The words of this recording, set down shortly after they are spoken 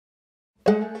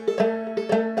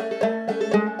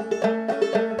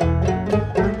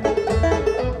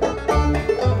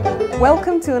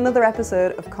Welcome to another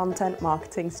episode of Content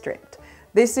Marketing Stripped.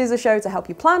 This is a show to help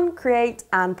you plan, create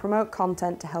and promote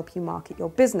content to help you market your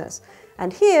business.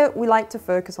 And here we like to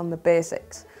focus on the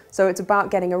basics. So it's about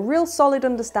getting a real solid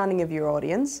understanding of your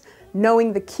audience,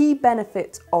 knowing the key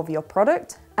benefits of your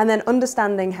product, and then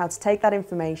understanding how to take that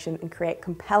information and create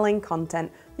compelling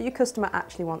content that your customer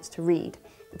actually wants to read.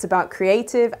 It's about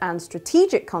creative and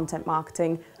strategic content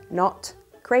marketing, not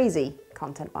crazy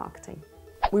content marketing.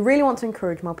 We really want to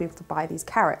encourage more people to buy these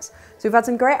carrots. So we've had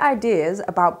some great ideas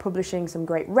about publishing some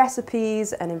great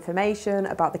recipes and information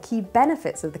about the key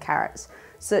benefits of the carrots,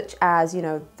 such as,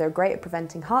 they're great at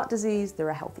preventing heart disease, they're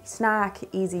a healthy snack,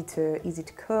 easy to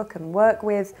cook and work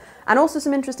with, and also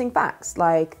some interesting facts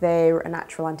like they're a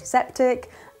natural antiseptic,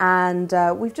 and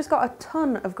we've just got a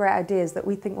ton of great ideas that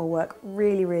we think will work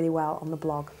really, really well on the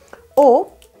blog.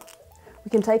 Or we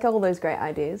can take all those great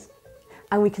ideas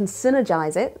and we can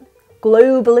synergize it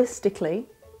globalistically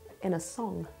in a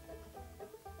song.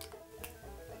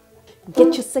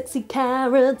 Get your sexy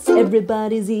carrots,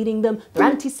 everybody's eating them. They're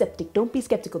antiseptic, don't be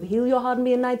skeptical. They heal your heart and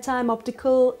be a nighttime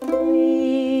optical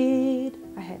aid.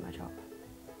 I hate my job.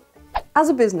 As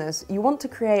a business, you want to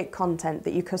create content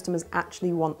that your customers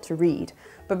actually want to read.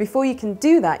 But before you can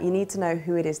do that, you need to know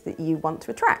who it is that you want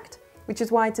to attract, which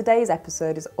is why today's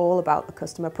episode is all about the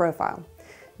customer profile.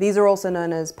 These are also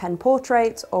known as pen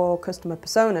portraits or customer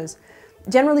personas.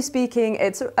 Generally speaking,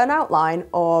 it's an outline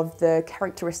of the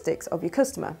characteristics of your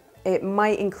customer. It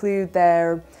might include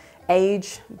their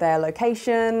age, their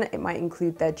location, it might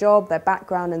include their job, their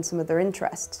background, and some of their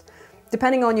interests.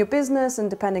 Depending on your business and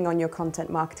depending on your content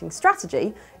marketing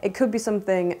strategy, it could be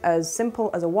something as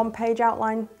simple as a one-page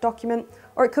outline document,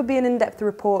 or it could be an in-depth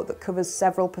report that covers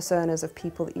several personas of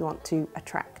people that you want to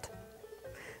attract.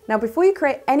 Now, before you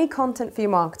create any content for your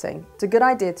marketing, it's a good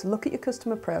idea to look at your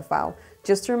customer profile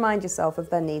just to remind yourself of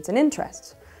their needs and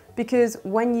interests. Because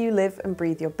when you live and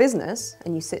breathe your business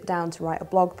and you sit down to write a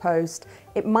blog post,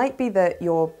 it might be that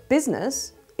your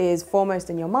business is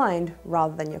foremost in your mind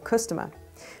rather than your customer.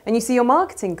 And you see, your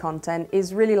marketing content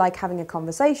is really like having a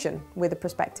conversation with a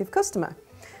prospective customer.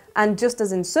 And just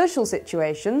as in social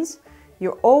situations,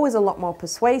 you're always a lot more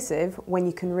persuasive when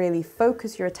you can really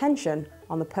focus your attention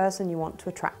on the person you want to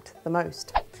attract the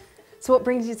most. So what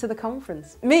brings you to the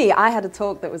conference? Me, I had a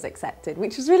talk that was accepted,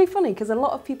 which was really funny because a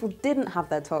lot of people didn't have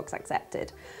their talks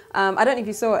accepted. I don't know if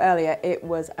you saw it earlier, it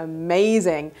was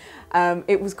amazing.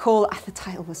 It was called, the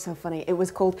title was so funny, it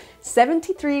was called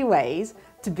 73 Ways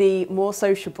to Be More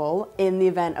Sociable in the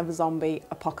Event of a Zombie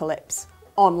Apocalypse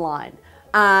Online.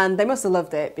 And they must have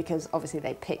loved it because obviously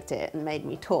they picked it and made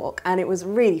me talk. And it was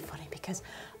really funny because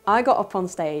I got up on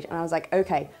stage and I was like,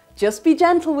 okay, just be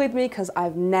gentle with me because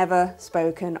I've never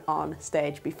spoken on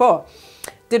stage before.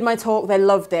 Did my talk, they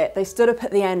loved it. They stood up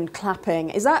at the end clapping.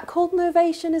 Is that called an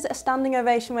ovation? Is it a standing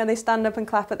ovation where they stand up and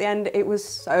clap at the end? It was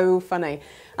so funny.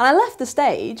 And I left the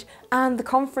stage and the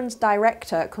conference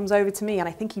director comes over to me, and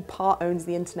I think he part owns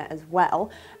the internet as well.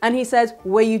 And he says,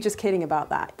 were you just kidding about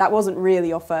that? That wasn't really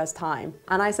your first time.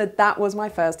 And I said, that was my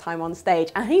first time on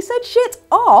stage. And he said, shit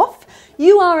off.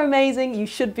 You are amazing. You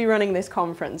should be running this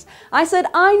conference. I said,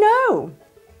 I know.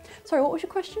 Sorry, what was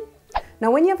your question?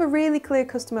 Now, when you have a really clear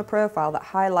customer profile that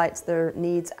highlights their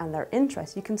needs and their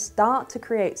interests, you can start to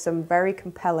create some very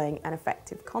compelling and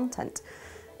effective content.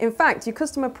 In fact, your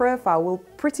customer profile will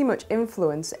pretty much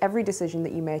influence every decision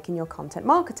that you make in your content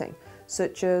marketing,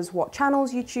 such as what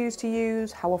channels you choose to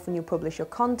use, how often you publish your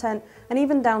content, and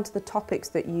even down to the topics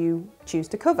that you choose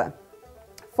to cover.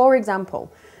 For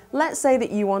example, let's say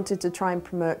that you wanted to try and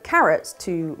promote carrots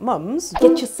to mums.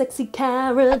 Get your sexy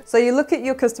carrots. So you look at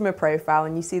your customer profile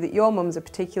and you see that your mums are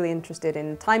particularly interested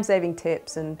in time-saving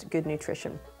tips and good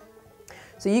nutrition.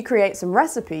 So you create some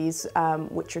recipes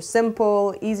which are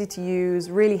simple, easy to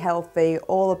use, really healthy,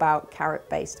 all about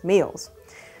carrot-based meals.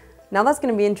 Now that's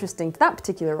going to be interesting to that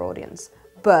particular audience,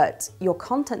 but your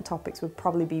content topics would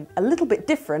probably be a little bit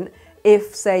different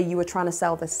if, say, you were trying to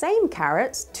sell the same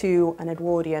carrots to an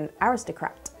Edwardian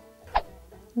aristocrat.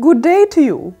 Good day to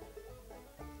you.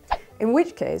 In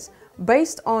which case,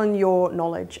 based on your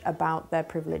knowledge about their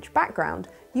privileged background,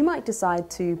 you might decide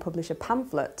to publish a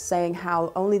pamphlet saying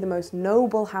how only the most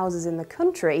noble houses in the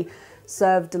country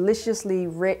serve deliciously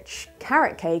rich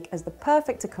carrot cake as the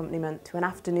perfect accompaniment to an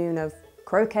afternoon of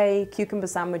croquet, cucumber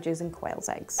sandwiches and quail's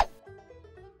eggs.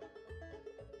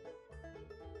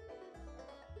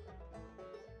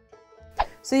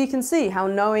 So you can see how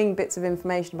knowing bits of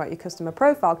information about your customer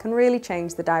profile can really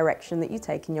change the direction that you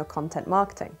take in your content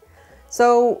marketing.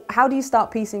 So how do you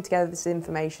start piecing together this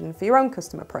information for your own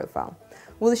customer profile?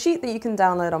 Well, the sheet that you can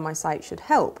download on my site should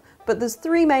help, but there's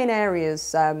three main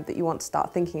areas that you want to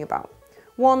start thinking about.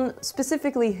 1,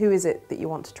 specifically who is it that you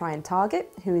want to try and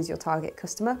target? Who is your target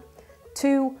customer?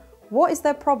 2, what is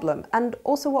their problem? And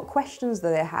also what questions do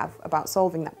they have about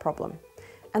solving that problem?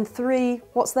 And 3,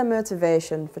 what's their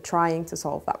motivation for trying to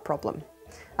solve that problem?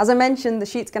 As I mentioned, the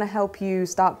sheet's going to help you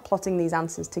start plotting these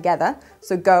answers together.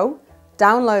 So go,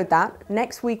 download that.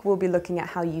 Next week we'll be looking at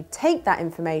how you take that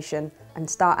information and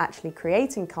start actually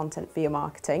creating content for your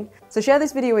marketing. So share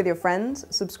this video with your friends,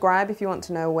 subscribe if you want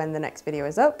to know when the next video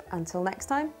is up. Until next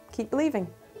time, keep believing.